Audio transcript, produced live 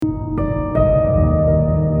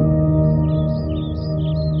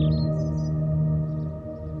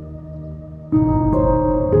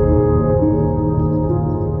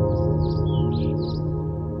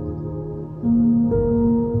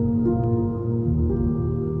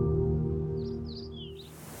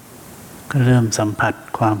ก็เริ่มสัมผัส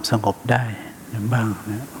ความสงบได้บ้าง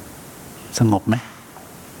นะสงบไหม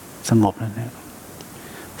สงบแล้วนะ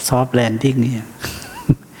ซอฟต์แลนดิ้งเนี่ย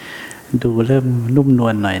ดูเริ่มนุ่มนว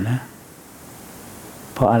ลหน่อยนะ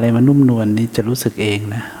พออะไรมานุ่มนวลนี่จะรู้สึกเอง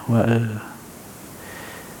นะว่า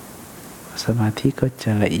สมาธิก็จ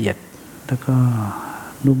ะละเอียดแล้วก็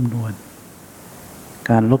นุ่มนวล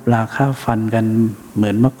การลบราค่าฟันกันเหมื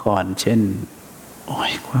อนเมื่อก่อนเช่นโอ้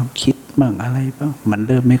ยความคิดบ้างอะไรบ้างมันเ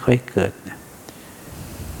ริ่มไม่ค่อยเกิดนะ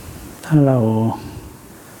ถ้าเร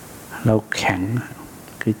าแข็ง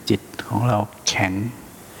คือจิตของเราแข็ง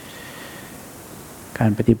การ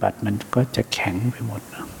ปฏิบัติมันก็จะแข็งไปหมด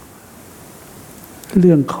เ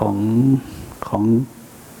รื่องของ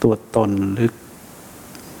ตัวตน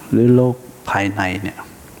หรือโลกภายในเนี่ย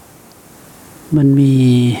มัน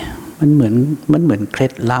เหมือนเคล็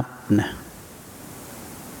ดลับนะ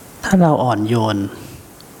ถ้าเราอ่อนโยน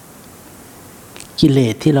กิเล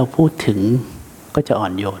สที่เราพูดถึงก็จะอ่อ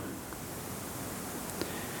นโยน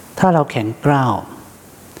ถ้าเราแข็งกร้าว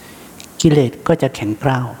กิเลสก็จะแข็งก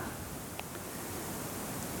ร้าว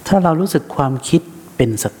ถ้าเรารู้สึกความคิดเป็น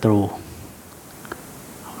ศัตรู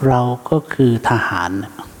เราก็คือทหาร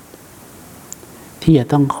ที่จะ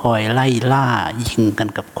ต้องคอยไล่ล่ายิงกัน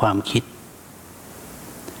กับความคิด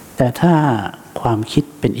แต่ถ้าความคิด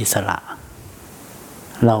เป็นอิสระ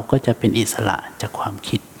เราก็จะเป็นอิสระจากความ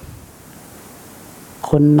คิด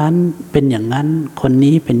คนนั้นเป็นอย่างนั้นคน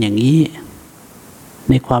นี้เป็นอย่างนี้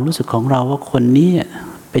ในความรู้สึกของเราว่าคนนี้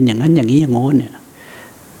เป็นอย่างนั้นอย่างนี้อย่างโน้นเนี่ย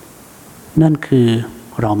นั่นคือ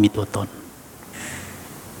เรามีตัวตน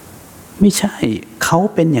ไม่ใช่เขา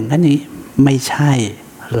เป็นอย่างนั้นอย่างนี้ไม่ใช่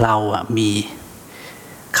เรามี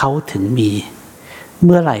เขาถึงมีเ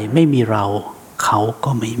มื่อไหร่ไม่มีเราเขาก็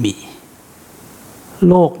ไม่มี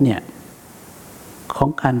โลกเนี่ยของ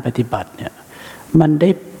การปฏิบัติเนี่ยมันได้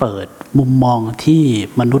เปิดมุมมองที่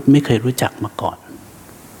มนุษย์ไม่เคยรู้จักมาก่อน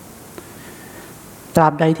ตรา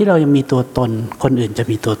บใดที่เรายังมีตัวตนคนอื่นจะ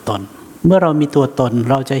มีตัวตนเมื่อเรามีตัวตน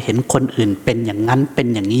เราจะเห็นคนอื่นเป็นอย่างนั้นเป็น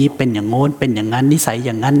อย่างนี้เป็นอย่างโน้นเป็นอย่างนั้นนิสัยอ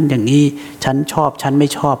ย่างนั้นอย่างนี้ฉันชอบฉันไม่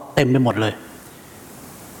ชอบเต็มไปหมดเลย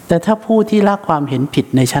แต่ถ้าผู้ที่ละความเห็นผิด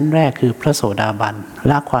ในชั้นแรกคือพระโสดาบัน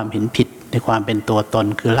ละความเห็นผิดในความเป็นตัวตน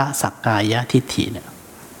คือละสักกายทิฏฐิเนี่ย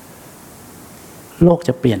โลกจ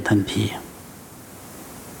ะเปลี่ยนทันที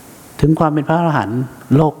ถึงความเป็นพระอรหันต์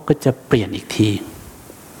โลกก็จะเปลี่ยนอีกที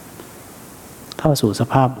เข้าสู่ส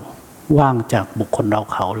ภาพว่างจากบุคคลเรา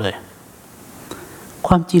เขาเลยค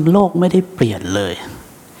วามจริงโลกไม่ได้เปลี่ยนเลย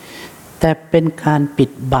แต่เป็นการปิ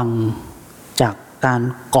ดบังจากการ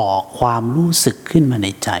ก่อความรู้สึกขึ้นมาใน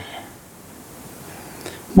ใจ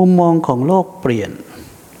มุมมองของโลกเปลี่ยน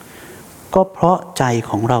ก็เพราะใจ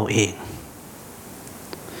ของเราเอง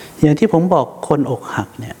อย่างที่ผมบอกคนอกหัก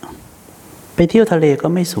เนี่ยไปเที่ยวทะเลก็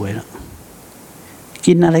ไม่สวยหรอก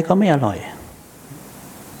กินอะไรก็ไม่อร่อย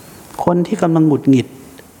คนที่กำลังหงุดหงิด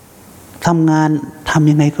ทำงานทำ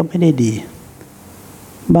ยังไงก็ไม่ได้ดี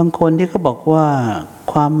บางคนที่เขาบอกว่า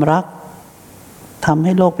ความรักทำใ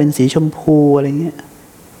ห้โลกเป็นสีชมพูอะไรเงี้ย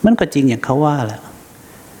มันก็จริงอย่างเขาว่าแหละ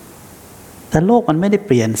แต่โลกมันไม่ได้เ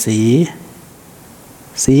ปลี่ยน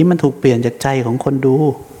สีมันถูกเปลี่ยนจากใจของคนดู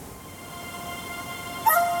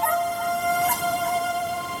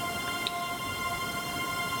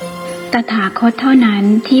ตถาคตเท่านั้น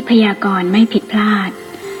ที่พยากรณ์ไม่ผิดพลาด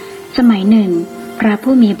สมัยหนึ่งพระ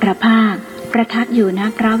ผู้มีพระภาคประทับอยู่ณ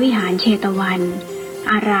พระวิหารเชตวัน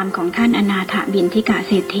อารามของท่านอนาถบิณฑิกะเ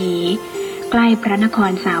ศรษฐีใกล้พระนค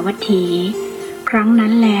รสาวัตถี ครั้งนั้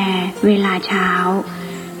นแลเวลาเช้า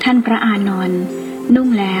ท่านพระอานนท์นุ่ง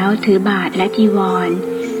แล้วถือบาตรและจีวร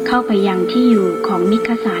เข้าไปยังที่อยู่ของมิค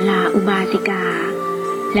สาลาอุบาสิกา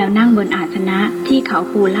แล้วนั่งบนอาสนะที่เขา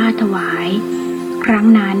ปูลาดถวายครั้ง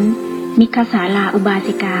นั้นมิคสาลาอุบา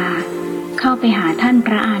สิกาเข้าไปหาท่านพ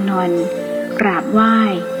ระอานนท์กราบไหว้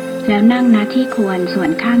แล้วนั่งณที่ควรส่ว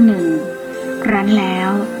นข้างหนึ่งครั้นแล้ว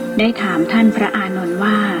ได้ถามท่านพระอานนท์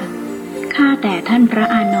ว่าข้าแต่ท่านพระ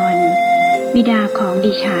อานนท์บิดาของ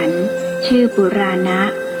ดิฉันชื่อปุราณะ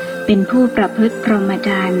เป็นผู้ประพฤติพรหมจ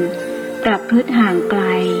รรย์ประพฤติห่างไกล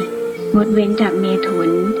งดเว้นจากเมถุน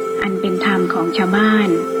อันเป็นธรรมของชาวบ้าน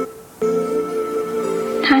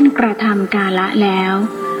ท่านกระทำกาละแล้ว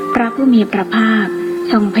พระผู้มีพระภาค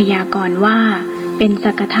ทรงพยากรณ์ว่าเป็นส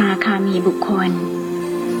กทาคามีบุคคล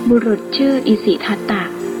บุรุษชื่ออิสิทัตตะ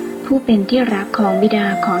ผู้เป็นที่รักของบิดา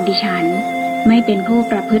ของดิฉันไม่เป็นผู้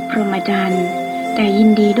ประพฤติพรหมจรรย์แต่ยิน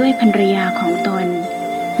ดีด้วยภรรยาของตน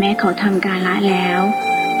แม้เขาทำกาละแล้ว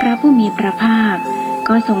พระผู้มีพระภาค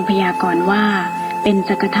ก็ทรงพยากรณ์ว่าเป็นส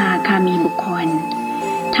กทาคามีบุคคล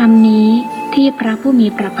ธรรมนี้ที่พระผู้มี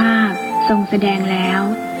พระภาคทรงแสดงแล้ว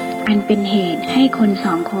อันเป็นเหตุให้คนส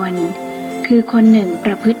องคนค คือคนหนึ่งป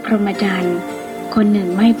ระพฤติพรหมจรรย์คนหนึ่ง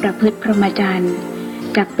ไม่ประพฤติพรหมจรรย์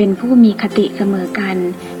จักเป็นผู้มีคติเสมอกัน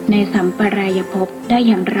ในสัมปรายภพได้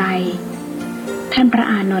อย่างไรท่านพระ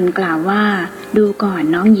อานนท์กล่าวว่าดูก่อน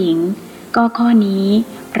น้องหญิงก็ข้อนี้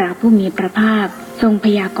พระผู้มีพระภาคทรงพ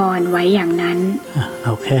ยากรณ์ไว้อย่างนั้นเอ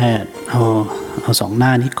าแค่เอาสองหน้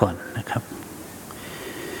านี้ก่อนนะครับ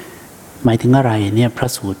หมายถึงอะไรเนี่ยพระ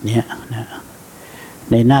สูตรเนี่ยนะ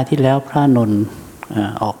ในหน้าที่แล้วพระอานนท์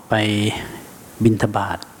ออกไปบิณฑบ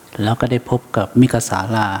าตแล้วก็ได้พบกับมิกสา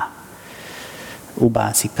ลาอุบา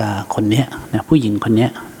สิกาคนนี้นะผู้หญิงคนนี้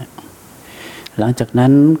หลังจากนั้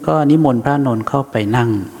นก็นิมนต์พระอานนท์เข้าไปนั่ง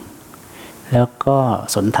แล้วก็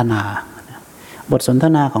สนทนาบทสนท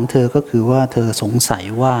นาของเธอก็คือว่าเธอสงสัย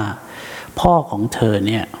ว่าพ่อของเธอ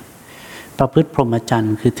เนี่ยประพฤติพรหมจรร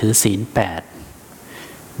ย์คือถือศีล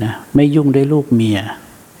8นะไม่ยุ่งด้วยลูกเมีย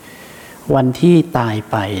วันที่ตาย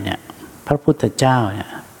ไปเนี่ยพระพุทธเจ้าเนี่ย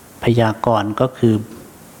พยากรณ์ก็คือ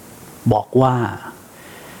บอกว่า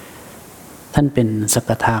ท่านเป็นสก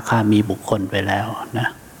ทาคามีบุคคลไปแล้วนะ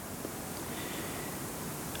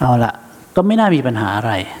เอาละก็ไม่น่ามีปัญหาอะ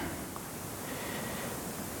ไร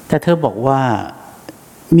แต่เธอบอกว่า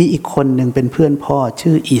มีอีกคนหนึ่งเป็นเพื่อนพ่อ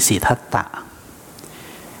ชื่ออีสิทัตตะ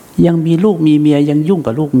ยังมีลูกมีเมียยังยุ่ง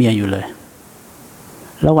กับลูกเมียอยู่เลย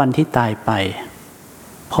แล้ววันที่ตายไป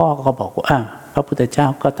พ่อก็บอกว่าพระพุทธเจ้า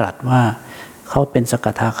ก็ตรัสว่าเขาเป็นสก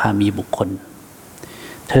ทาคามีบุคคล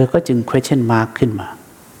เธอก็จึง question mark ขึ้นมา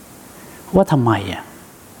ว่าทำไม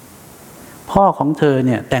พ่อของเธอเ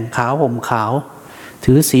นี่ยแต่งขาวห่มขาว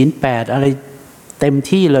ถือศีล8อะไรเต็ม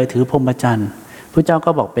ที่เลยถือพรหมจรรย์พระเจ้าก็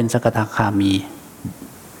บอกเป็นสกทาคามี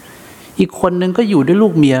อีกคนนึงก็อยู่ด้วยลู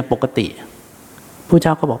กเมียปกติพระเจ้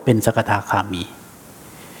าก็บอกเป็นสกทาคามี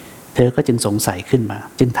เธอก็จึงสงสัยขึ้นมา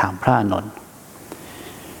จึงถามพระอานนท์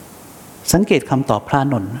สังเกตคำตอบพระอา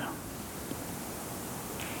นนท์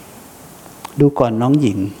ดูก่อนน้องห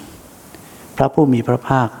ญิงพระผู้มีพระภ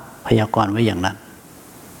าคพยากรณ์ไว้อย่างนั้น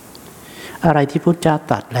อะไรที่พุทธเจ้า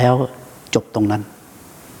ตรัสแล้วจบตรงนั้น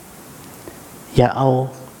อย่าเอา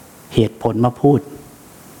เหตุผลมาพูด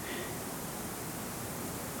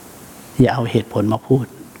อย่าเอาเหตุผลมาพูด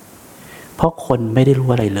เพราะคนไม่ได้รู้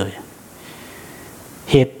อะไรเลย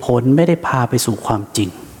เหตุผลไม่ได้พาไปสู่ความจริง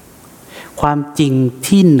ความจริง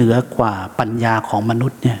ที่เหนือกว่าปัญญาของมนุ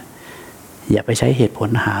ษย์เนี่ยอย่าไปใช้เหตุผ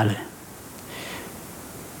ลหาเลย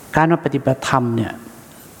การมาปฏิบัติธรรมเนี่ย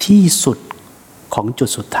ที่สุดของจุด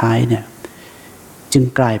สุดท้ายเนี่ยจึง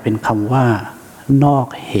กลายเป็นคำว่านอก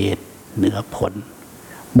เหตุเหนือผล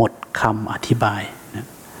หมดคำอธิบายนะ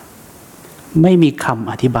ไม่มีค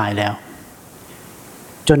ำอธิบายแล้ว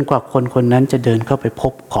จนกว่าคนคนนั้นจะเดินเข้าไปพ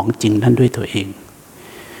บของจริงนั้นด้วยตัวเอง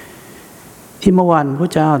ที่เมื่อวานพระ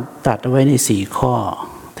เจ้าตรัสเอาไว้ใน4ข้อ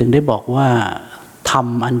ถึงได้บอกว่าธรรม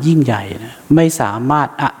อันยิ่งใหญ่นะไม่สามารถ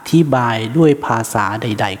อธิบายด้วยภาษาใ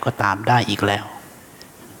ดๆก็ตามได้อีกแล้ว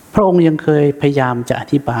พระองค์ยังเคยพยายามจะอ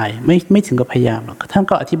ธิบายไม่ถึงกับพยายามหรอกท่าน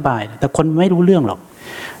ก็อธิบายแต่คนไม่รู้เรื่องหรอก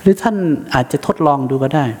หรือท่านอาจจะทดลองดูก็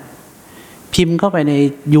ได้พิมพ์เข้าไปใน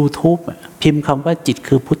YouTube พิมพ์คำว่าจิต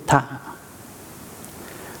คือพุทธะ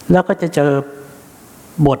แล้วก็จะเจอ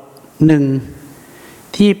บทหนึ่ง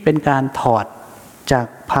ที่เป็นการถอดจาก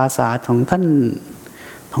ภาษาของท่า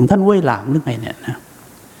นเว่ยหลางหรือไงเนี่ยนะ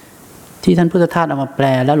ที่ท่านพุทธทาสเอามาแปล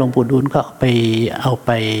แล้วหลวงปู่ดูลก็เอาไ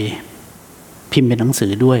ปพิมพ์เป็นหนังสื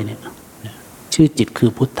อด้วยเนี่ยชื่อจิตคือ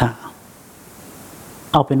พุทธะ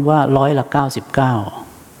เอาเป็นว่า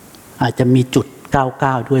99%อาจจะมีจุด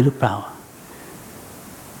99ด้วยหรือเปล่า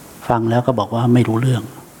ฟังแล้วก็บอกว่าไม่รู้เรื่อง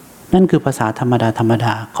นั่นคือภาษาธรรมด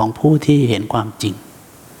าของผู้ที่เห็นความจริง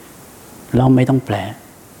เราไม่ต้องแปล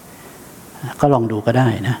ก็ลองดูก็ได้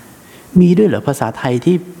นะมีด้วยเหรอภาษาไทย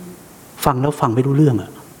ที่ฟังแล้วฟังไม่รู้เรื่อง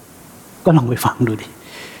ก็ลองไปฟังดูดิ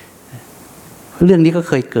เรื่องนี้ก็เ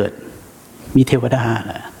คยเกิดมีเทวดา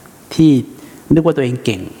ที่นึกว่าตัวเองเ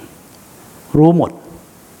ก่งรู้หมด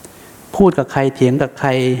พูดกับใครเถียงกับใคร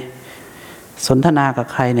สนทนากับ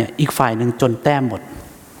ใครเนี่ยอีกฝ่ายหนึ่งจนแต้มหมด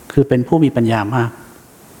คือเป็นผู้มีปัญญามาก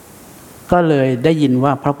ก็เลยได้ยินว่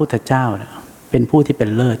าพระพุทธเจ้าเป็นผู้ที่เป็น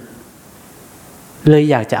เลิศเลย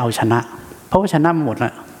อยากจะเอาชนะเพราะว่าชนะหมดล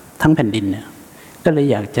ะทั้งแผ่นดินเนี่ยก็เลย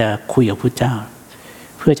อยากจะคุยกับพระเจ้า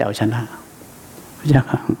เพื่อจะเอาชนะพระเจ้า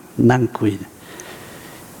นั่งคุย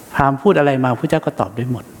พราหมณ์พูดอะไรมาพระเจ้าก็ตอบได้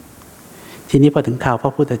หมดทีนี้พอถึงข่าวพร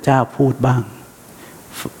ะพุทธเจ้าพูดบ้าง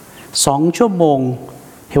2 ชั่วโมง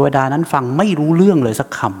เทวดานั้นฟังไม่รู้เรื่องเลยสัก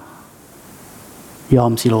คำยอ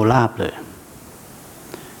มสิโรราบเลย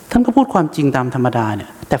ท่านก็พูดความจริงตามธรรมดาเนี่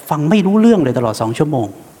ยแต่ฟังไม่รู้เรื่องเลยตลอด2 ชั่วโมง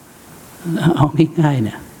เอาง่ายๆเ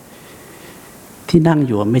นี่ยที่นั่งอ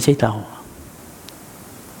ยู่ไม่ใช่เรา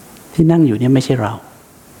ที่นั่งอยู่เนี่ยไม่ใช่เรา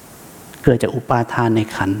เกิดจากอุปาทานใน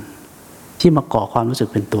ขันธ์ ที่มาก่อความรู้สึก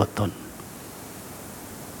เป็นตัวตน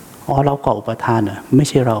เราก่ออุปาทานเหรอไม่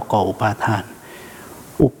ใช่เราก่ออุปาทาน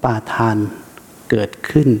อุปาทานเกิด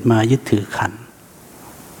ขึ้นมายึดถือขันธ์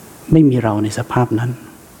ไม่มีเราในสภาพนั้น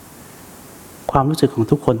ความรู้สึกของ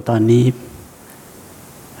ทุกคนตอนนี้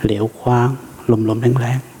เหลวคว้างลมแร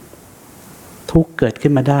งๆทุกเกิดขึ้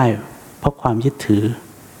นมาได้เพราะความยึดถื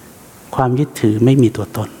อไม่มีตัว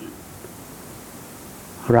ตน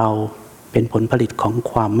เราเป็นผลผลิตของ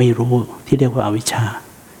ความไม่รู้ที่เรียกว่าอวิชชา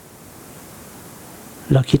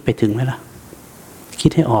เราคิดไปถึงไหมล่ะคิ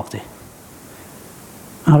ดให้ออกสิ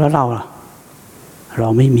เอาแล้วเราล่ะเรา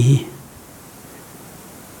ไม่มี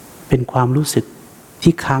เป็นความรู้สึก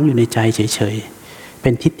ที่ค้างอยู่ในใจเฉยๆเป็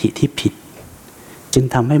นทิฏฐิที่ผิดจึง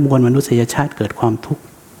ทำให้มวลมนุษยชาติเกิดความทุกข์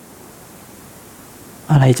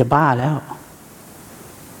อะไรจะบ้าแล้ว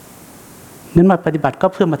งั้นมาปฏิบัติก็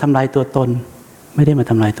เพื่อมาทำลายตัวตนไม่ได้มา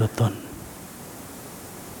ทำลายตัวตน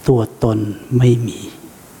ตัวตนไม่มี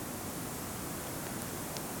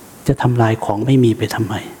จะทำลายของไม่มีไปทำ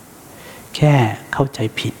ไมแค่เข้าใจ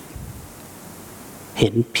ผิดเห็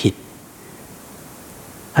นผิด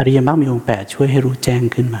อริยมรรคมีองค์ 8ช่วยให้รู้แจ้ง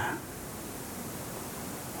ขึ้นมา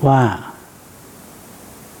ว่า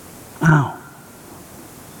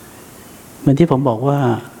เหมือนที่ผมบอกว่า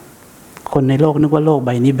คนในโลกนึกว่าโลกใบ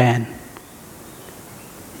นี้แบน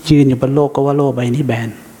ยืนอยู่บนโลกก็ว่าโลกใบนี้แบน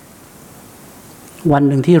วัน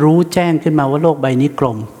หนึ่งที่รู้แจ้งขึ้นมาว่าโลกใบนี้กล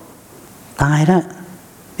มตายแล้ว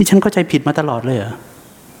นี่ฉันเข้าใจผิดมาตลอดเลยเหรอ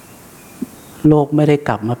โลกไม่ได้ก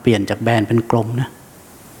ลับมาเปลี่ยนจากแบนเป็นกลมนะ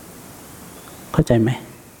เข้าใจไหม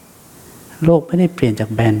โลกไม่ได้เปลี่ยนจาก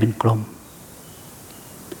แบนเป็นกลม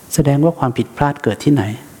แสดงว่าความผิดพลาดเกิดที่ไหน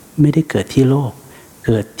ไม่ได้เกิดที่โลกเ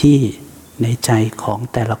กิดที่ในใจของ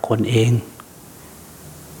แต่ละคนเอง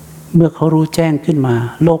เมื่อเขารู้แจ้งขึ้นมา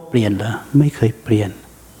โลกเปลี่ยนเหรอไม่เคยเปลี่ยน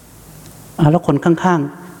แล้วคนข้าง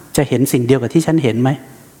ๆจะเห็นสิ่งเดียวกับที่ฉันเห็นไหม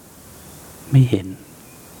ไม่เห็น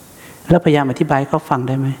แล้วพยายามอธิบายให้เขาฟังไ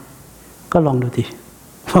ด้ไหมก็ลองดูดิ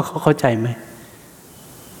ว่าเขาเข้าใจไหม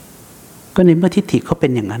ก็ในเมื่อทิฏฐิเขาเป็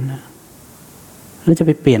นอย่างนั้นนะแล้วจะไ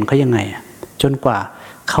ปเปลี่ยนเขายังไงจนกว่า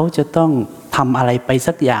เขาจะต้องทำอะไรไป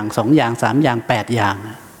สักอย่าง2อย่าง3อย่าง8อย่าง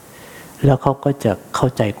แล้วเขาก็จะเข้า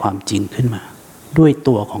ใจความจริงขึ้นมาด้วย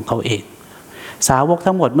ตัวของเขาเองสาวก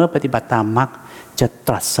ทั้งหมดเมื่อปฏิบัติตามมรรคจะต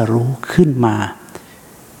รัสรู้ขึ้นมา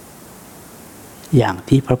อย่าง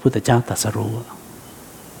ที่พระพุทธเจ้าตรัสรู้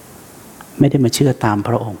ไม่ได้มาเชื่อตามพ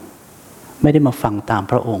ระองค์ไม่ได้มาฟังตาม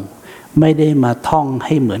พระองค์ไม่ได้มาท่องใ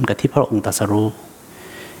ห้เหมือนกับที่พระองค์ตรัสรู้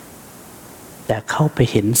แต่เข้าไป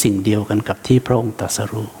เห็นสิ่งเดียวกันกับที่พระองค์ตรัส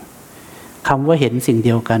รู้คำว่าเห็นสิ่งเ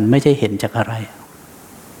ดียวกันไม่ใช่เห็นจากอะไร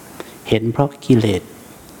เห็นเพราะกิเลส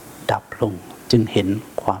ดับลงจึงเห็น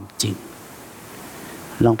ความจริง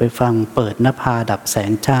ลองไปฟังเปิดนภาดับแส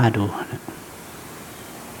งจ้าดู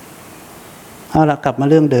เอาละกลับมา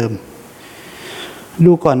เรื่องเดิม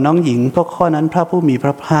ดูก่อนน้องหญิงเพราะข้อนั้นพระผู้มีพ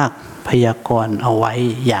ระภาคพยากรณ์เอาไว้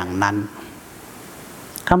อย่างนั้น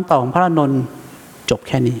คำตอบของพระอานนท์จบแ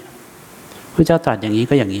ค่นี้พระเจ้าตรัสอย่างนี้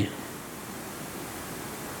ก็อย่างนี้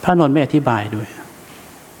พระอานนท์ไม่อธิบายด้วย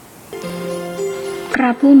พระ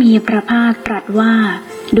ผู้มีพระภาคตรัสว่า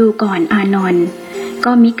ดูก่อนอานนท์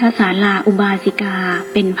ก็มิคสาลาอุบาสิกา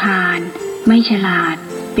เป็นพาลไม่ฉลาด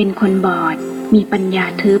เป็นคนบอดมีปัญญา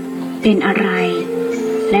ทึบเป็นอะไร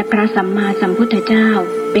และพระสัมมาสัมพุทธเจ้า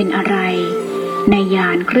เป็นอะไรในญา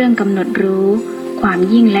ณเครื่องกำหนดรู้ความ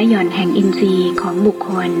ยิ่งและหย่อนแห่งอินทรีย์ของบุค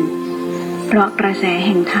คลเพราะกระแสแ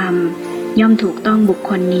ห่งธรรมย่อมถูกต้องบุค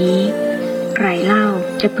คลนี้ใครเล่า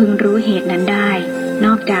จะพึงรู้เหตุนั้นได้น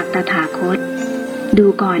อกจากตถาคตดู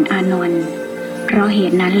ก่อนอานนท์เพราะเห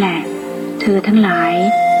ตุนั้นแหละเธอทั้งหลาย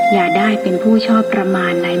อย่าได้เป็นผู้ชอบประมา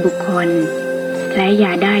ณในบุคคลและอย่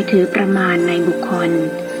าได้ถือประมาณในบุคคล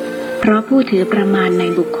เพราะผู้ถือประมาณใน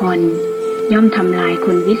บุคคลย่อมทำลาย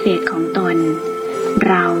คุณวิเศษของตน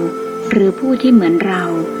เราหรือผู้ที่เหมือนเรา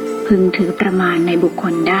พึงถือประมาณในบุคค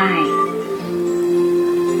ลได้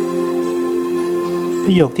ป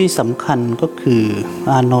ระโยคที่สำคัญก็คือ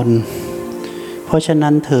อานนท์เพราะฉะ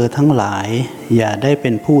นั้นเธอทั้งหลายอย่าได้เป็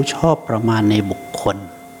นผู้ชอบประมาณในบุคคล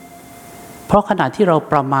เพราะขณะที่เรา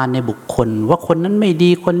ประมาณในบุคคลว่าคนนั้นไม่ดี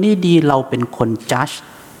คนนี้ดีเราเป็นคนจัด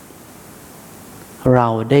เรา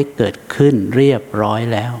ได้เกิดขึ้นเรียบร้อย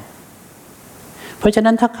แล้วเพราะฉะ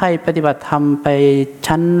นั้นถ้าใครปฏิบัติธรรมไป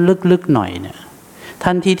ชั้นลึกๆหน่อยเนี่ย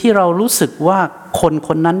ทันทีที่เรารู้สึกว่าคนค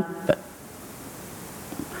นนั้น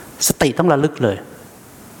สติต้องระลึกเลย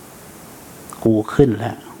กูขึ้นแ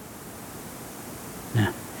ล้วนะ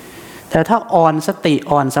แต่ถ้าอ่อนสติ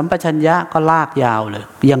อ่อนสัมปชัญญะก็ลากยาวเลย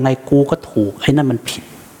ยังไงกูก็ถูกไอ้นั่นมันผิด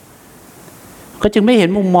ก็จึงไม่เห็น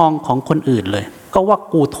มุมมองของคนอื่นเลยก็ว่า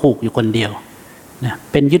กูถูกอยู่คนเดียว นะ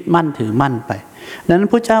เป็นยึดมั่นถือมั่นไปดังนั้น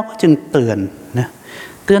พระเจ้าก็จึงเตือนนะ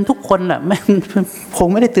เตือนทุกคนแหละคง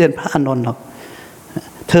ไม่ได้เตือนพระอานนท์หรอก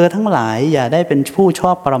เธอทั้งหลายอย่าได้เป็นผู้ช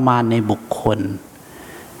อบประมาณในบุคคล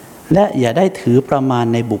และอย่าได้ถือประมาณ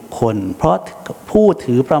ในบุคคลเพราะผู้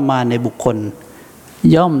ถือประมาณในบุคคล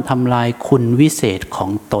ย่อมทำลายคุณวิเศษขอ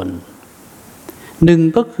งตนหนึ่ง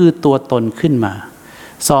ก็คือตัวตนขึ้นมา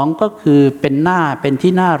สองก็คือเป็น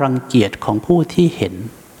ที่น่ารังเกียจของผู้ที่เห็น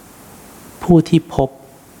ผู้ที่พบ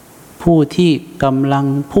ผู้ที่กำลัง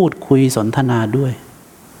พูดคุยสนทนาด้วย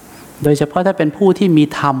โดยเฉพาะถ้าเป็นผู้ที่มี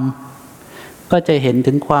ธรรมก็จะเห็น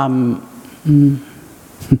ถึงความ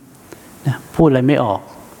พูดอะไรไม่ออก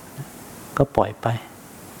ก็ปล่อยไป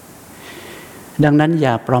ดังนั้นอ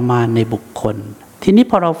ย่าประมาณในบุคคลทีนี้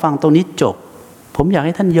พอเราฟังตรงนี้จบผมอยากใ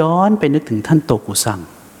ห้ท่านย้อนไปนึกถึงท่านโตกุสัง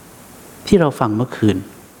ที่เราฟังเมื่อคืน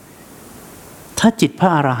ถ้าจิตพระ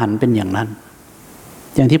อรหันต์เป็นอย่างนั้น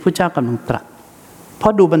อย่างที่พระเจ้ากำลังตรัสพอ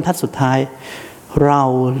ดูบรรทัดสุดท้ายเรา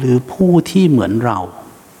หรือผู้ที่เหมือนเรา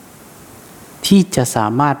ที่จะสา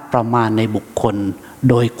มารถประมาณในบุคคล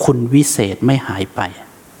โดยคุณวิเศษไม่หายไป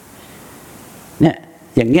เนี่ย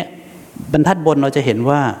อย่างเงี้ยบรรทัดบนเราจะเห็น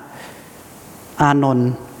ว่าอานน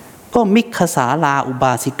ท์ก็มิคสาลาอุบ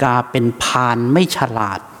าสิกาเป็นพาลไม่ฉล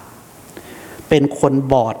าดเป็นคน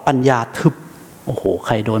บอดปัญญาทึบโอ้โหใค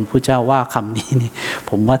รโดนพระเจ้าว่าคำนี้นี่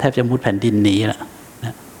ผมว่าแทบจะมุดแผ่นดินหนีละน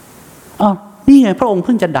ะอ้าวนี่ไงพระองค์เ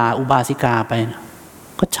พิ่งจะด่าอุบาสิกาไปนะ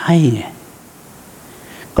ก็ใช่ไง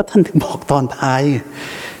ก็ท่านถึงบอกตอนท้าย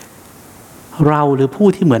เราหรือผู้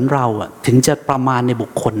ที่เหมือนเราถึงจะประมาณในบุ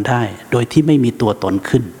คคลได้โดยที่ไม่มีตัวตน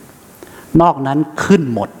ขึ้นนอกนั้นขึ้น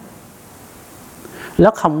หมดแล้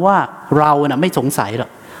วคำว่าเราไม่สงสัยหรอ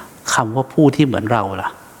กคำว่าผู้ที่เหมือนเราล่ะ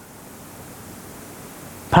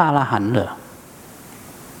พระอรหันต์เหรอ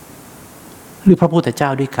หรือพระพุทธเจ้า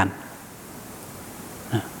ด้วยกัน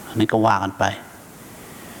อันนี้ก็ว่ากันไป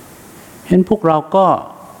เห็นพวกเราก็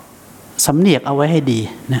สำเนียกเอาไว้ให้ดี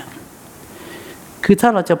นะคือถ้า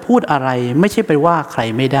เราจะพูดอะไรไม่ใช่ไปว่าใคร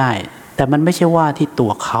ไม่ได้แต่มันไม่ใช่ว่าที่ตั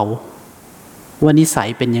วเขาว่านิสัย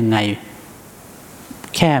เป็นยังไง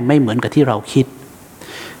แค่ไม่เหมือนกับที่เราคิด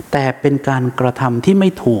แต่เป็นการกระทำที่ไม่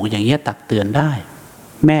ถูกอย่างนี้ตักเตือนได้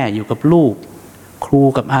แม่อยู่กับลูกครู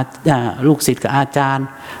กับลูกศิษย์กับอาจารย์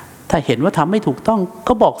ถ้าเห็นว่าทำไม่ถูกต้อง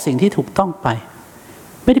ก็บอกสิ่งที่ถูกต้องไป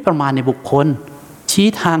ไม่ได้ประมาณในบุคคลชี้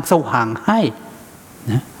ทางสว่างให้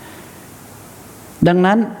นะดัง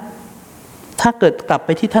นั้นถ้าเกิดกลับไป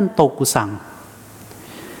ที่ท่านโตกุสัง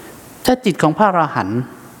ถ้าจิตของพระอรหันต์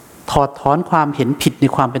ถอดถอนความเห็นผิดใน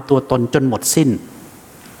ความเป็นตัวตนจนหมดสิ้น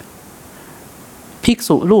ภิก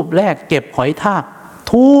ษุรูปแรกเก็บหอยทาก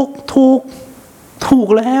ถูก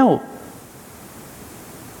แล้ว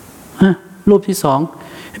รูปที่สอง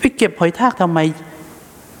ไปเก็บหอยทากทำไม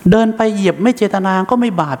เดินไปเหยียบไม่เจตนาก็ไม่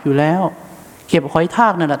บาปอยู่แล้วเก็บหอยทา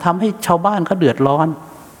กนั่นแหละทำให้ชาวบ้านเขาเดือดร้อน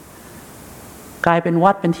กลายเป็น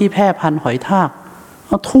วัดเป็นที่แพร่พันธุ์หอยทาก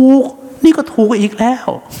ถูกนี่ก็ถูกอีกแล้ว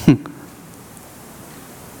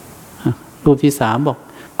รูปที่สามบอก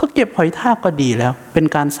ก็เก็บหอยทากก็ดีแล้วเป็น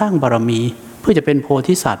การสร้างบารมีเพื่อจะเป็นโพ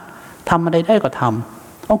ธิสัตว์ทำอะไรได้ก็ท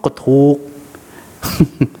ำต้องก็ถูก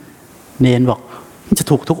เนนบอกมันจะ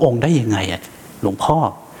ถูกทุกองค์ได้ยังไงหลวงพ่อ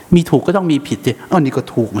มีถูกก็ต้องมีผิดสินี่ก็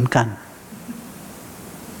ถูกเหมือนกัน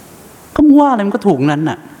ก็มึงว่าอะไรมันก็ถูกนั้น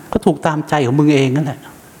น่ะก็ถูกตามใจของมึงเองนั่นแหละ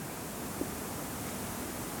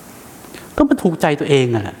ก็มันถูกใจตัวเอง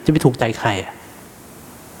น่ะจะไปถูกใจใคร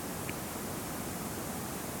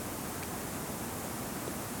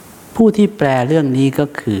ผู้ที่แปลเรื่องนี้ก็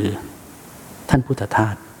คือท่านพุทธทา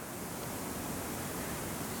ส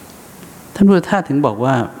ท่านพุทธทาสถึงบอก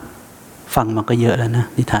ว่าฟังมาก็เยอะแล้วนะ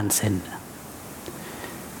นิทานเซน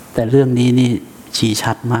แต่เรื่องนี้นี่ชี้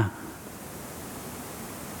ชัดมาก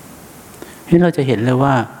ให้เราจะเห็นเลย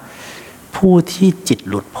ว่าผู้ที่จิต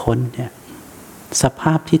หลุดพ้นเนี่ยสภ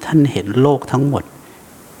าพที่ท่านเห็นโลกทั้งหมด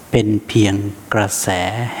เป็นเพียงกระแส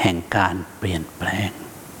แห่งการเปลี่ยนแปลง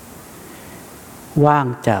ว่าง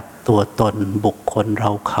จากตัวตนบุคคลเร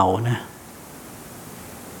าเขานะ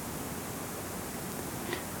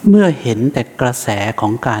เมื่อเห็นแต่กระแสขอ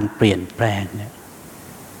งการเปลี่ยนแปลงเนี่ย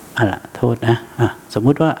โทษนะสม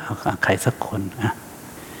มุติว่าใครสักคน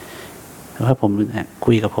ว่าผม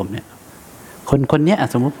คุยกับผมเนี่ยคนนี้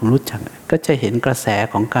สมมติผมรู้จักก็จะเห็นกระแส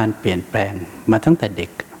ของการเปลี่ยนแปลงมาตั้งแต่เด็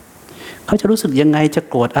กเขาจะรู้สึกยังไงจะ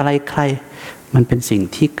โกรธอะไรใครมันเป็นสิ่ง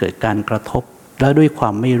ที่เกิดการกระทบแล้วด้วยควา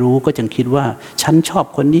มไม่รู้ก็จึงคิดว่าฉันชอบ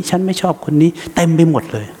คนนี้ฉันไม่ชอบคนนี้เต็มไปหมด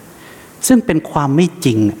เลยซึ่งเป็นความไม่จ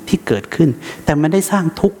ริงที่เกิดขึ้นแต่มันได้สร้าง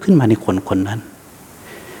ทุกข์ขึ้นมาในคนนั้น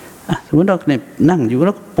สมมติเราเนี่ยนั่งอยู่แ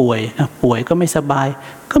ล้วก็ป่วยก็ไม่สบาย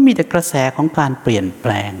ก็มีแต่กระแสของการเปลี่ยนแป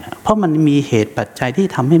ลงเพราะมันมีเหตุปัจจัยที่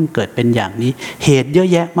ทำให้มันเกิดเป็นอย่างนี้เหตุเยอะ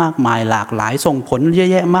แยะมากมายหลากหลายส่งผลเยอะ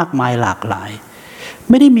แยะมากมายหลากหลาย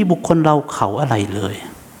ไม่ได้มีบุคคลเราเขาอะไรเลย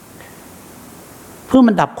เพื่อ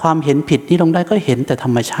มันดับความเห็นผิดนี้ลงได้ก็เห็นแต่ธร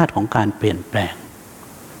รมชาติของการเปลี่ยนแปลง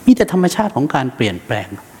มีแต่ธรรมชาติของการเปลี่ยนแปลง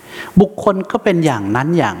บุคคลก็เป็นอย่าง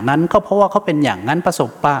นั้นก็เพราะว่าเขาเป็นอย่างนั้น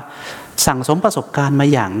สั่งสมประสบการณ์มา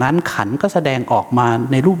อย่างนั้นขันก็แสดงออกมา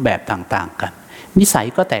ในรูปแบบต่างๆกันนิสัย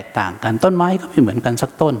ก็แตกต่างกันต้นไม้ก็ไม่เหมือนกันสั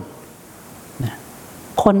กต้น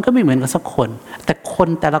คนก็ไม่เหมือนกันสักคนแต่คน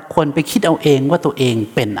แต่ละคนไปคิดเอาเองว่าตัวเอง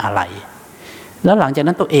เป็นอะไรแล้วหลังจาก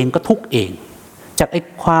นั้นตัวเองก็ทุกข์เองจากไอ้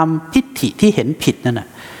ความทิฏฐิที่เห็นผิดนั่นน่ะ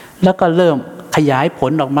แล้วก็เริ่มขยายผ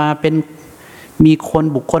ลออกมาเป็นมีคน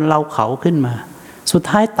บุคคลเราเขาขึ้นมาสุด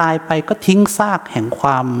ท้ายตายไปก็ทิ้งซากแห่งคว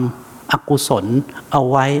ามอกุศลเอา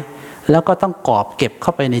ไว้แล้วก็ต้องกอบเก็บเข้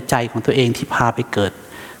าไปในใจของตัวเองที่พาไปเ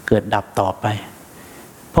กิดดับต่อไป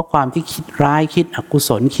เพราะความที่คิดร้ายคิดอกุศ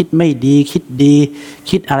ลคิดไม่ดีคิดดี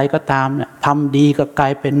คิดอะไรก็ตามเนี่ยทำดีก็กลา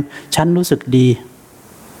ยเป็นฉันรู้สึกดี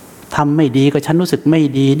ทำไม่ดีก็ฉันรู้สึกไม่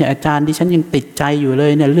ดีเนี่ยอาจารย์ที่ฉันยังติดใจอยู่เล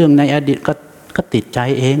ยเนี่ยเรื่องในอดีตก็ติดใจ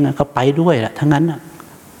เองก็ไปด้วยแหละทั้งนั้น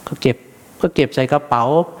ก็เก็บใส่กระเป๋า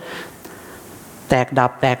แตกดั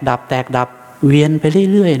บเวียนไป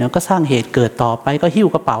เรื่อยๆเนาะก็สร้างเหตุเกิดต่อไปก็หิ้ว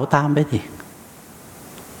กระเป๋าตามไปสิ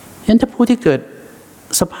ฉะนั้นถ้าผู้ที่เกิด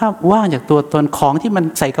สภาพว่างจากตัวตนของที่มัน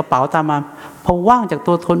ใส่กระเป๋าตามมาพอว่างจาก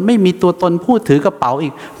ตัวตนไม่มีตัวตนผู้ถือกระเป๋าอี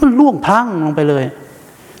กมันล่วงพลั้งลงไปเลย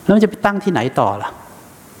แล้วมันจะไปตั้งที่ไหนต่อล่ะ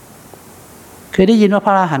เคยได้ยินว่าพร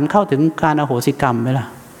ะอรหันต์เข้าถึงการอโหสิกรรมไหมล่ะ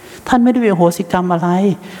ท่านไม่ได้ไปอโหสิกรรมอะไร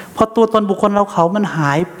พอตัวตนบุคคลเราเขามันห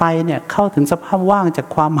ายไปเนี่ยเข้าถึงสภาพว่างจาก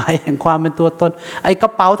ความหมายแห่งความเป็นตัวตนไอ้กร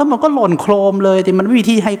ะเป๋าทั้งหมดก็หล่นโครมเลยที่มันไม่มี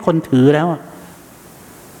ที่ให้คนถือแล้ว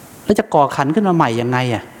จะก่อขันขึ้นมาใหม่ยังไง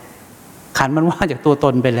ขันมันว่างจากตัวต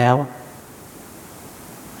นไปแล้ว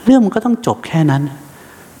เรื่องมันก็ต้องจบแค่นั้น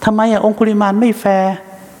ทำไมองคุลิมานไม่แฟร์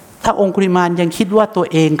ถ้าองคุลิมานยังคิดว่าตัว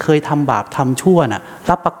เองเคยทำบาปทำชั่วน่ะ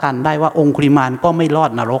รับประกันได้ว่าองคุลิมานก็ไม่รอ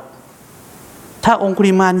ดนรกถ้าองคุ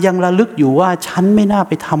ลิมานยังระลึกอยู่ว่าฉันไม่น่าไ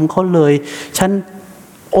ปทำเขาเลย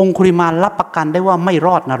องคุลิมานรับประกันได้ว่าไม่ร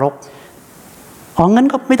อดนรกงั้น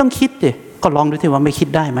ก็ไม่ต้องคิดดิก็ลองดูสิว่าไม่คิด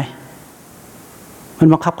ได้ไหมมัน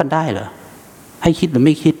บังคับกันได้เหรอให้คิดหรือไ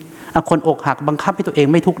ม่คิดคนอกหักบังคับให้ตัวเอง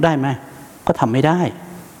ไม่ทุกข์ได้ไหมก็ทำไม่ได้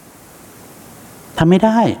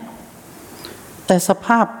แต่สภ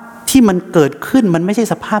าพที่มันเกิดขึ้นมันไม่ใช่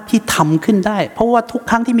สภาพที่ทำขึ้นได้เพราะว่าทุก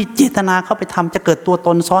ครั้งที่มีเจตนาเข้าไปทำจะเกิดตัวต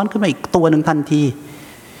นซ้อนขึ้นมาอีกตัวหนึ่งทันที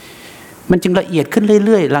มันจึงละเอียดขึ้นเ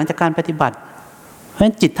รื่อยๆหลังจากการปฏิบัติเพราะฉะ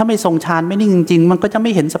นั้นจิตถ้าไม่ทรงฌานไม่นิ่งจริงๆมันก็จะไ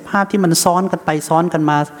ม่เห็นสภาพที่มันซ้อนกันไปซ้อนกัน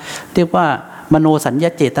มาเรียกว่ามโนสัญญา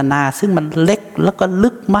เจตนาซึ่งมันเล็กแล้วก็ลึ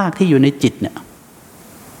กมากที่อยู่ในจิตเนี่ย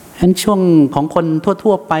ฉะนั้นช่วงของคน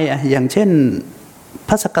ทั่วๆไปอย่างเช่นพ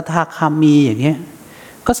ระสกทาคามีอย่างเงี้ย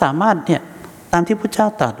ก็สามารถเนี่ยตามที่พระเจ้า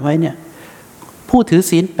ตรัสไว้เนี่ยผู้ถือ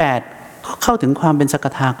ศีล 8ก็เข้าถึงความเป็นสก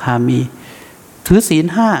ทาคามีถือศีล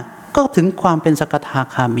 5ก็ถึงความเป็นสกทา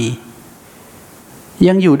คามี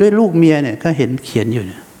ยังอยู่ด้วยลูกเมียเนี่ยก็เห็นเขียนอยู่เ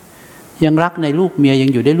นี่ยยังรักในลูกเมียยัง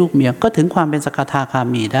อยู่ด้วยลูกเมียก็ถึงความเป็นสกทาคา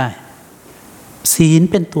มีได้ศีล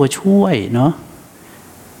เป็นตัวช่วยเนาะ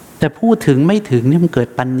แต่พูดถึงไม่ถึงเนี่ยมันเกิด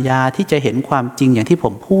ปัญญาที่จะเห็นความจริงอย่างที่ผ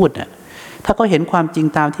มพูดน่ะถ้าเขาเห็นความจริง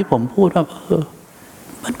ตามที่ผมพูดว่า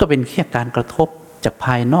มันก็เป็นแค่การกระทบจากภ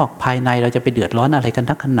ายนอกภายในเราจะไปเดือดร้อนอะไรกัน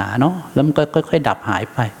นักหนาเนาะแล้วมันก็ค่อยๆดับหาย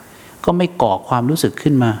ไปก็ไม่ก่อความรู้สึก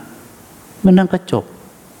ขึ้นมามันนั่นก็จบ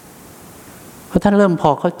พอท่านเริ่มพอ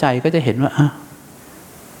เข้าใจก็จะเห็นว่า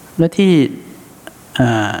แล้วที่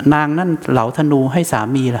นางนั่นเหลาธนูให้สา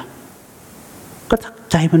มีล่ะก็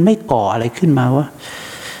ใจมันไม่ก่ออะไรขึ้นมาว่า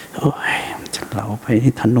โอ้ยจะเหลาไป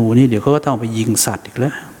ธนูนี่เดี๋ยวเขาก็ต้องไปยิงสัตว์อีกแล้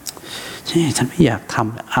วฉันไม่อยากท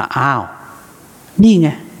ำอ้าวนี่ไง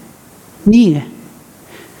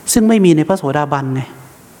ซึ่งไม่มีในพระโสดาบันไง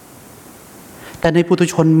แต่ในปุถุ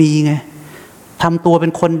ชนมีไงทำตัวเป็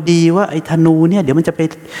นคนดีว่าไอ้ธนูเนี่ยเดี๋ยวมันจะไป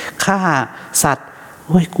ฆ่าสัตว์โ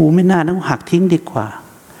อ้ยกูไม่น่าต้องหักทิ้งดีกว่า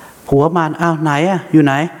ผัวมารอ้าวไหนอยู่ไ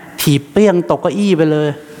หนถีบเปี้ยงตกเก้าอี้ไปเลย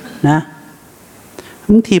นะ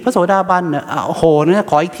มึงถีบพระโสดาบันเนี่ยโอ้โหเนี่ย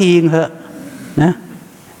ขออีกทีเถอะนะ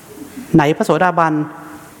ไหนพระโสดาบัน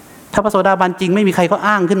ถ้าพระโสดาบันจริงไม่มีใครก็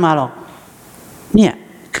อ้างขึ้นมาหรอกเนี่ย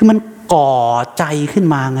คือมันก่อใจขึ้น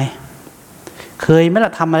มาไงเคยไหมล่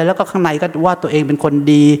ะทำอะไรแล้วก็ข้างในก็ว่าตัวเองเป็นคน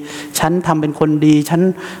ดีฉันทำเป็นคนดีฉัน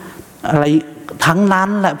อะไรทั้งนั้น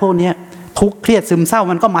แหละพวกนี้ทุกข์เครียดซึมเศร้า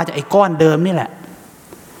มันก็มาจากไอ้ก้อนเดิมนี่แหละ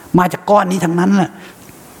มาจากก้อนนี้ทั้งนั้นแหละ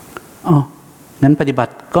งั้นปฏิบั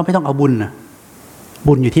ติก็ไม่ต้องเอาบุญนะ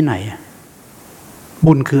บุญอยู่ที่ไหน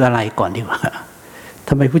บุญคืออะไรก่อนดีกว่า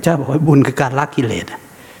ทำไมพระเจ้าบอกว่าบุญคือการละกิเลส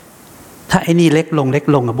ถ้าไอ้นี่เล็กลง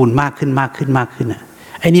บุญมากขึ้น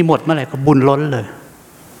ไอ้นี่หมดเมื่อไหร่ก็บุญล้นเลย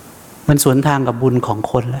มันสวนทางกับบุญของ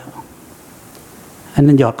คนแล้วอัน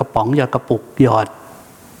นั้นหยอดกระป๋องหยอดกระปุกหยอด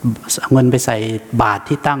เงินไปใส่บาตร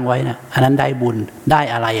ที่ตั้งไว้นะอันนั้นได้บุญได้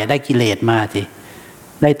อะไรได้กิเลสมาสิ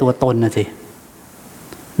ได้ตัวตนนะสิ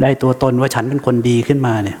ได้ตัวตนว่าฉันเป็นคนดีขึ้นม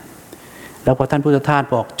าเนี่ยแล้วพอท่านพุทธทาส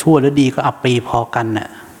บอกชั่วหรือดีก็อับปีพอกันน่ะ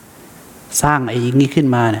สร้างไอ้อย่างนี้ขึ้น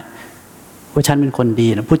มาเนี่ยว่าฉันเป็นคนดี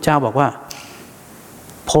นะพุทธเจ้าบอกว่า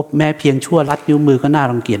พบแม้เพียงชั่วลัดนิ้วมือก็น่า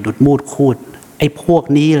รังเกียจดุจมูดคูดไอ้พวก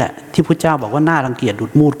นี้แหละที่พุทธเจ้าบอกว่าน่ารังเกียจดุ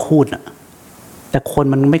จมูดคูดน่ะแต่คน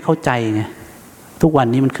มันไม่เข้าใจไงทุกวัน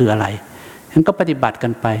นี้มันคืออะไรงั้นก็ปฏิบัติกั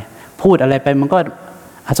นไปพูดอะไรไปมันก็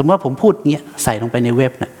สมมติว่าผมพูดเงี้ยใส่ลงไปในเว็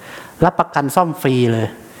บนะรับประกันซ่อมฟรีเลย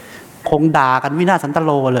คงด่ากันวินาศสันตโ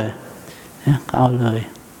ลเลยเอาเลย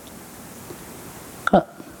ก็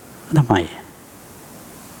ทำไม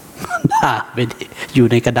ด่าไปดิอยู่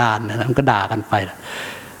ในกระดานนะมันก็ด่ากันไปละ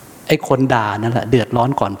ไอ้คนด่านั่นแหละเดือดร้อน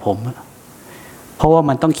ก่อนผมเพราะว่า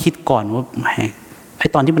มันต้องคิดก่อนว่าไอ้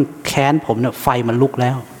ตอนที่มันแค้นผมเนี่ยไฟมันลุกแ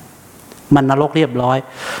ล้วมันนรกเรียบร้อย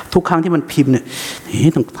ทุกครั้งที่มันพิมพ์เนี่ย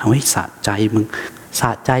ต้องทำให้สะใจมึงสะ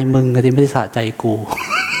ใจมึงที่ไม่ได้สะใจกู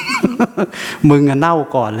มึงเน่า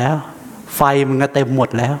ก่อนแล้วไฟมึงเต็มหมด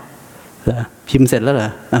แล้วพิมพ์เสร็จแล้วเหร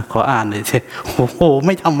อขออ่านหน่อยสิโอ้โหไ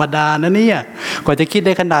ม่ธรรมดานะเนี่ยกว่าจะคิดไ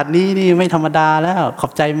ด้ขนาดนี้นี่ไม่ธรรมดาแล้วขอ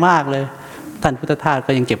บใจมากเลยท่านพุทธทาส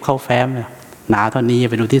ก็ยังเก็บเข้าแฟ้มเลยหนาเท่านี้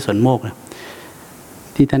ไปดูที่สวนโมกนะ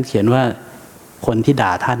ที่ท่านเขียนว่าคนที่ด่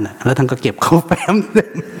าท่านนะแล้วท่านก็เก็บเข้าแฟ้ม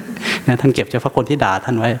นะท่านเก็บเฉพาะคนที่ด่าท่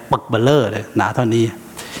านไว้ปักเบลเลอร์เลยหนาเท่านี้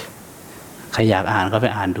ใครอยากอ่านก็ไป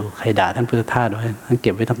อ่านดูใครด่าท่านพุทธทาสไว้ท่านเ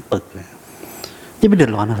ก็บไว้ทั้งปึกเลยจะไม่เดือ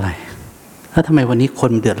ดร้อนอะไรแล้วทำไมวันนี้ค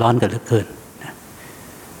นเดือดร้อนกันเหลือเกิน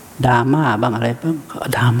ดราม่าบ้างอะไรบ้างก็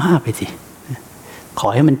ดราม่าไปสิขอ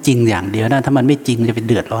ให้มันจริงอย่างเดียวนะถ้ามันไม่จริงจะไป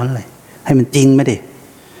เดือดร้อนอะไรให้มันจริงไม่ดิ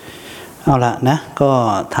เอาละนะก็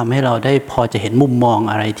ทำให้เราได้พอจะเห็นมุมมอง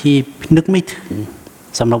อะไรที่นึกไม่ถึง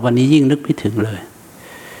สำหรับวันนี้ยิ่งนึกไม่ถึงเลย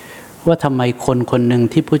ว่าทำไมคนคนหนึ่ง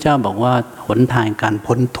ที่พระเจ้าบอกว่าหนทางการ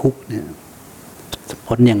พ้นทุกข์เนี่ย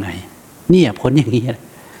พ้นยังไงเนี่ยพ้นอย่างนี้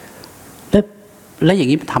แล้วอย่า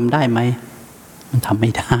งนี้มันทำได้ไหมมันทำไ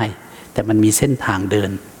ม่ได้แต่มันมีเส้นทางเดิน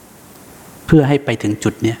เพื่อให้ไปถึงจุ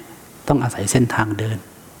ดเนี้ยต้องอาศัยเส้นทางเดิน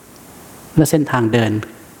และเส้นทางเดิน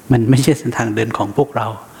มันไม่ใช่เส้นทางเดินของพวกเรา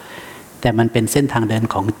แต่มันเป็นเส้นทางเดิน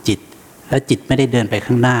ของจิตและจิตไม่ได้เดินไป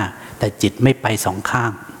ข้างหน้าแต่จิตไม่ไปสองข้า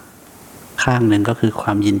งข้างหนึ่งก็คือคว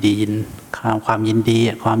ามยินดีความยิน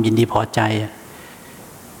ดีพอใจ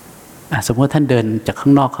สมมติท่านเดินจากข้า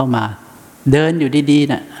งนอกเข้ามาเดินอยู่ดี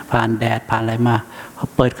ๆนะผ่านแดดผ่านอะไรมาพอ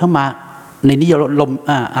เปิดเข้ามาในนี้ลม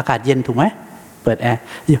อากาศเย็นถูกไหมเปิดแอร์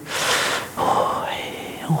โ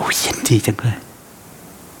อ้ยเย็นดีจังเลย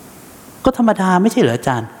ก็ธรรมดาไม่ใช่เหรออาจ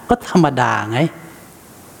ารย์ก็ธรรมดาไง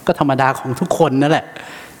ก็ธรรมดาของทุกคนนั่นแหละ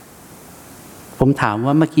ผมถาม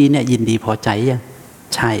ว่าเมื่อกี้เนี่ยยินดีพอใจยัง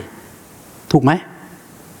ใช่ถูกไหม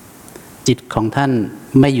จิตของท่าน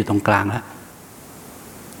ไม่อยู่ตรงกลางแล้ว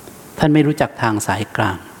ท่านไม่รู้จักทางสายกล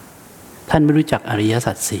างท่านไม่รู้จักอริย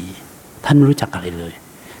สัจสี่ท่านไม่รู้จักอะไรเลย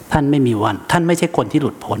ท่านไม่มีวันท่านไม่ใช่คนที่ห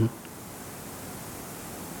ลุดพ้น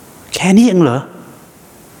แค่นี้เองเหรอ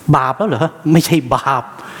บาปแล้วเหรอไม่ใช่บาป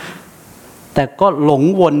แต่ก็หลง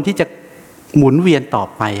วนที่จะหมุนเวียนต่อ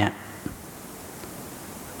ไป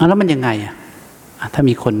แล้วมันยังไงถ้า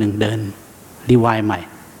มีคนหนึ่งเดินรีไวล์ใหม่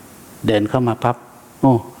เดินเข้ามาปั๊บโ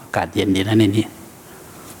อ้อากาศเย็นดีนะในนี้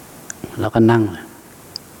แล้วก็นั่ง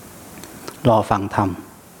รอฟังธรรม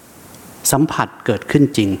สัมผัสเกิดขึ้น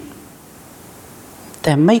จริงแ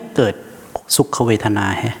ต่ไม่เกิดสุขเวทนา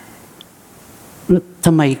ท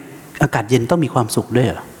ำไมอากาศเย็นต้องมีความสุขด้วย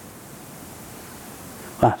เหรอ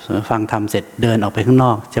ว่าฟังธรรมเสร็จเดินออกไปข้างน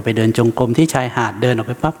อกจะไปเดินจงกรมที่ชายหาดเดินออก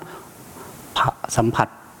ไปปั๊บสัมผัส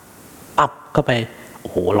ปั๊บก็ไปโอ้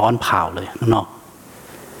โหร้อนเผาเลยข้างนอก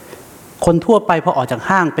คนทั่วไปพอออกจาก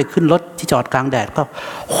ห้างไปขึ้นรถที่จอดกลางแดดก็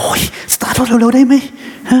โอ้ยสตาร์ทรถเร็วๆได้ไหม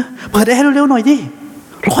เปิดแอร์เร็วๆหน่อยดิ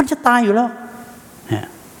ร้อนจะตายอยู่แล้ว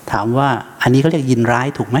ถามว่าอันนี้เขาเรียกยินร้าย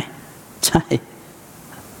ถูกไหมใช่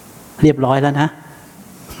เรียบร้อยแล้วนะ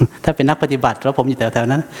ถ้าเป็นนักปฏิบัติแล้วผมอยู่แถว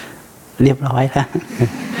ๆนั้นเรียบร้อยแล้ว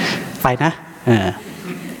ไปนะ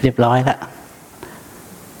เรียบร้อยแล้ว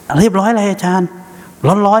เรียบร้อยเลยอาจารย์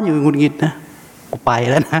ร้อนๆอยู่หงุดหงิดนะกูไป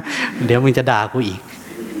แล้วนะเดี๋ยวมึงจะด่ากูอีก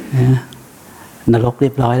นรกเรี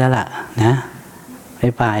ยบร้อยแล้วล่ะนะ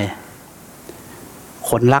ไป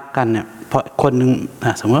คนรักกันเนี่ยพอคนหนึ่ง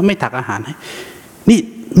สมมติว่าไม่ตักอาหารให้นี่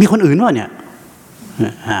มีคนอื่นวะเนี่ย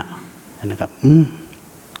นะครับ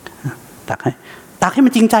ตักให้มั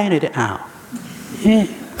นจริงใจหน่อยดิอ้าว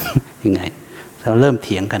ยังไง เราเริ่มเ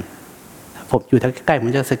ถียงกันผมอยู่ใกล้ๆผม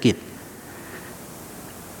จะสะกิด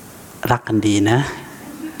รักกันดีนะ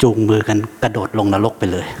จูงมือกันกระโดดลงนรกไป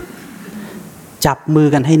เลยจับมือ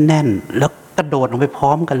กันให้แน่นแล้วกระโดดลงไปพร้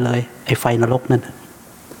อมกันเลยไอ้ไฟนรกนั่น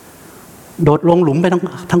โดดลงหลุมไป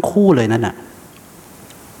ทั้งคู่เลยนั่นน่ะ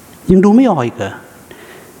ยังดูไม่ออกอีกเหรอ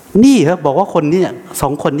นี่ครับบอกว่าคนนี้สอ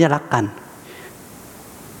งคนนี้รักกัน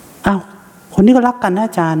อ้าวคนนี้ก็รักกันนะ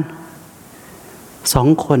อาจารย์สอง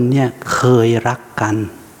คนเนี่ยเคยรักกัน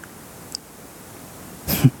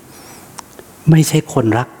ไม่ใช่คน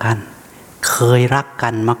รักกันเคยรักกั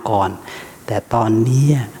นมาก่อนแต่ตอนนี้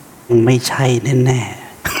ไม่ใช่แน่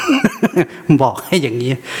ๆ บอกให้อย่าง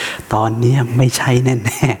นี้ตอนนี้ไม่ใช่แ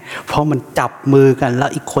น่ๆเพราะมันจับมือกันแล้ว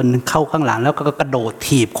อีกคนนึงเข้าข้างหลังแล้วก็กระโดด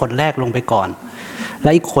ถีบคนแรกลงไปก่อนแล้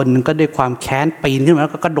วอีกคนนึงก็ด้วยความแค้นปีนขึ้นมาแล้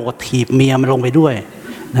วก็กระโดดถีบเมียมันลงไปด้วย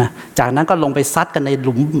นะจากนั้นก็ลงไปซัดกันใน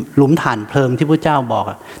หลุมถ่านเพลิงที่พระเจ้าบอก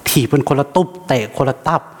ถีบเป็นคนละตุ๊บเตะคนละ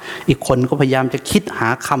ตับอีกคนก็พยายามจะคิดหา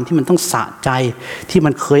คำที่มันต้องสะใจที่มั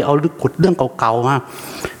นเคยเอาขุดเรื่องเก่าๆมา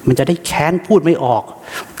มันจะได้แค้นพูดไม่ออก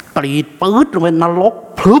กรีดปื๊ดลงไปนรก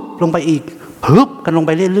พลึบลงไปอีกพลึบกันลงไ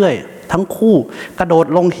ปเรื่อยๆทั้งคู่กระโดด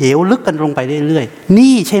ลงเหวลึกกันลงไปเรื่อยๆ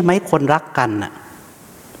นี่ใช่ไหมคนรักกันน่ะ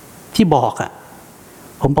ที่บอก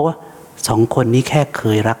ผมบอกว่าสองคนนี้แค่เค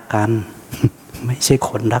ยรักกัน ไม่ใช่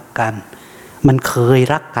คนรักกันมันเคย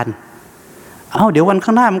รักกันเดี๋ยววันข้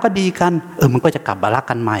างหน้ามันก็ดีกันมันก็จะกลับมารัก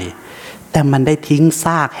กันใหม่แต่มันได้ทิ้งซ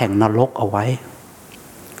ากแห่งนรกเอาไว้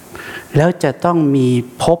แล้วจะต้องมี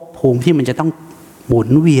ภพภูมิที่มันจะต้องหมุน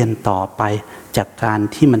เวียนต่อไปจากการ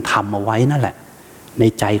ที่มันทำเอาไว้นั่นแหละใน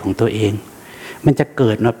ใจของตัวเองมันจะเ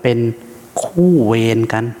กิดมาเป็นคู่เวร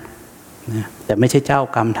กันนะแต่ไม่ใช่เจ้า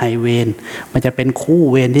กรรมนายเวรมันจะเป็นคู่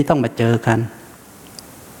เวรที่ต้องมาเจอกัน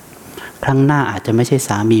ครั้งหน้าอาจจะไม่ใช่ส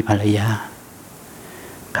ามีภรรยา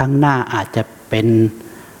ครั้งหน้าอาจจะเป็น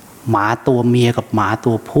หมาตัวเมียกับหมา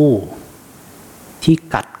ตัวผู้ที่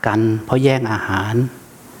กัดกันเพราะแย่งอาหาร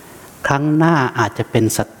ครั้งหน้าอาจจะเป็น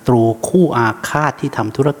ศัตรูคู่อาฆาตที่ท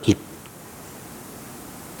ำธุรกิจ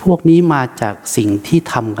พวกนี้มาจากสิ่งที่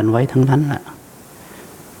ทำกันไว้ทั้งนั้นแหละ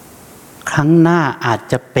ครั้งหน้าอาจ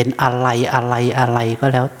จะเป็นอะไรก็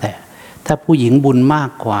แล้วแต่ถ้าผู้หญิงบุญมาก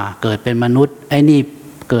กว่าเกิดเป็นมนุษย์ไอ้นี่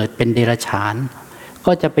เกิดเป็นเดรัจฉาน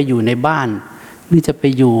ก็จะไปอยู่ในบ้านหรือจะไป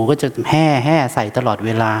อยู่ก็จะแห่ใส่ตลอดเว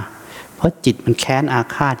ลาเพราะจิตมันแค้นอา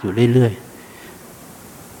ฆาตอยู่เรื่อย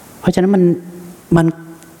ๆเพราะฉะนั้นมัน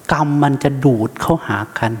กรรมมันจะดูดเข้าหา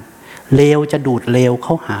กันเลวจะดูดเลวเ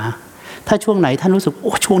ข้าหาถ้าช่วงไหนท่านรู้สึกโ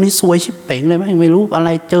อ้ช่วงนี้ซวยชิบเป๋งเลยไม่รู้อะไร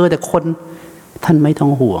เจอแต่คนท่านไม่ต้อ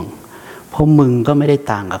งห่วงเพราะมึงก็ไม่ได้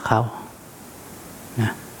ต่างกับเขาน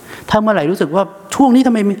ะถ้าเมื่อไหร่รู้สึกว่าช่วงนี้ท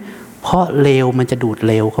ำไมเพราะเลวมันจะดูด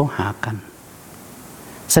เลวเข้าหากัน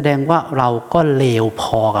แสดงว่าเราก็เลวพ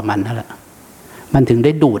อกับมันนั่นแหละมันถึงไ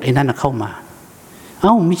ด้ดูดไอ้นั่นเข้ามา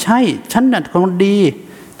ไม่ใช่ฉันน่ะคนดี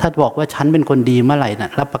ถ้าบอกว่าฉันเป็นคนดีเมื่อไหร่น่ะ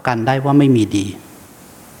รับประกันได้ว่าไม่มีดี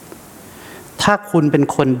ถ้าคุณเป็น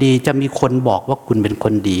คนดีจะมีคนบอกว่าคุณเป็นค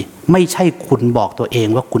นดีไม่ใช่คุณบอกตัวเอง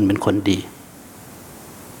ว่าคุณเป็นคนดี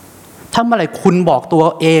ถ้าเมื่อไหร่คุณบอกตัว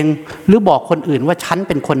เองหรือบอกคนอื่นว่าฉันเ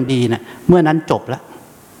ป็นคนดีน่ะเมื่อนั้นจบแล้ว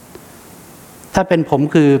ถ้าเป็นผม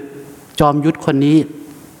คือจอมยุทธคนนี้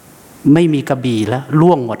ไม่มีกระบี่แล้ว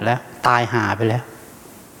ล่วงหมดแล้วตายหาไปแล้ว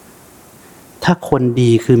ถ้าคนดี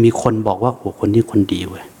คือมีคนบอกว่าโอ้คนนี้คนดี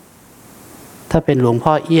เว้ยถ้าเป็นหลวงพ่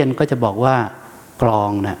อเอี้ยนก็จะบอกว่ากลอ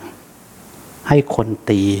งน่ะให้คน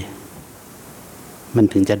ตีมัน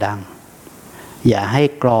ถึงจะดังอย่าให้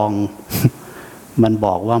กลอง มันบ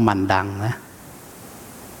อกว่ามันดังนะ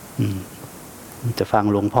จะฟัง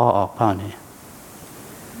หลวงพ่อออกเปล่าเนี่ย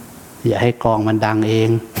อย่าให้กลองมันดังเอง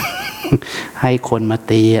ให้คนมา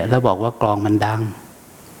ตีแล้วบอกว่ากลองมันดัง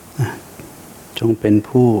จงเป็น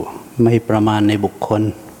ผู้ไม่ประมาณในบุคคล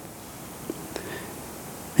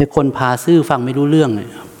ให้คนพาซื่อฟังไม่รู้เรื่อง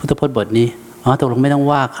พุทธพจน์บทนี้ตกลงไม่ต้อง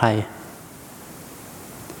ว่าใคร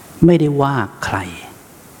ไม่ได้ว่าใคร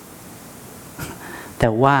แต่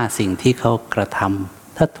ว่าสิ่งที่เขากระท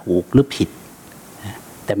ำถ้าถูกหรือผิด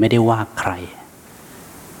แต่ไม่ได้ว่าใคร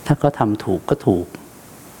ถ้าเขาทำถูกก็ถูก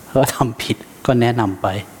ถ้าเขาทำผิดก็แนะนำไป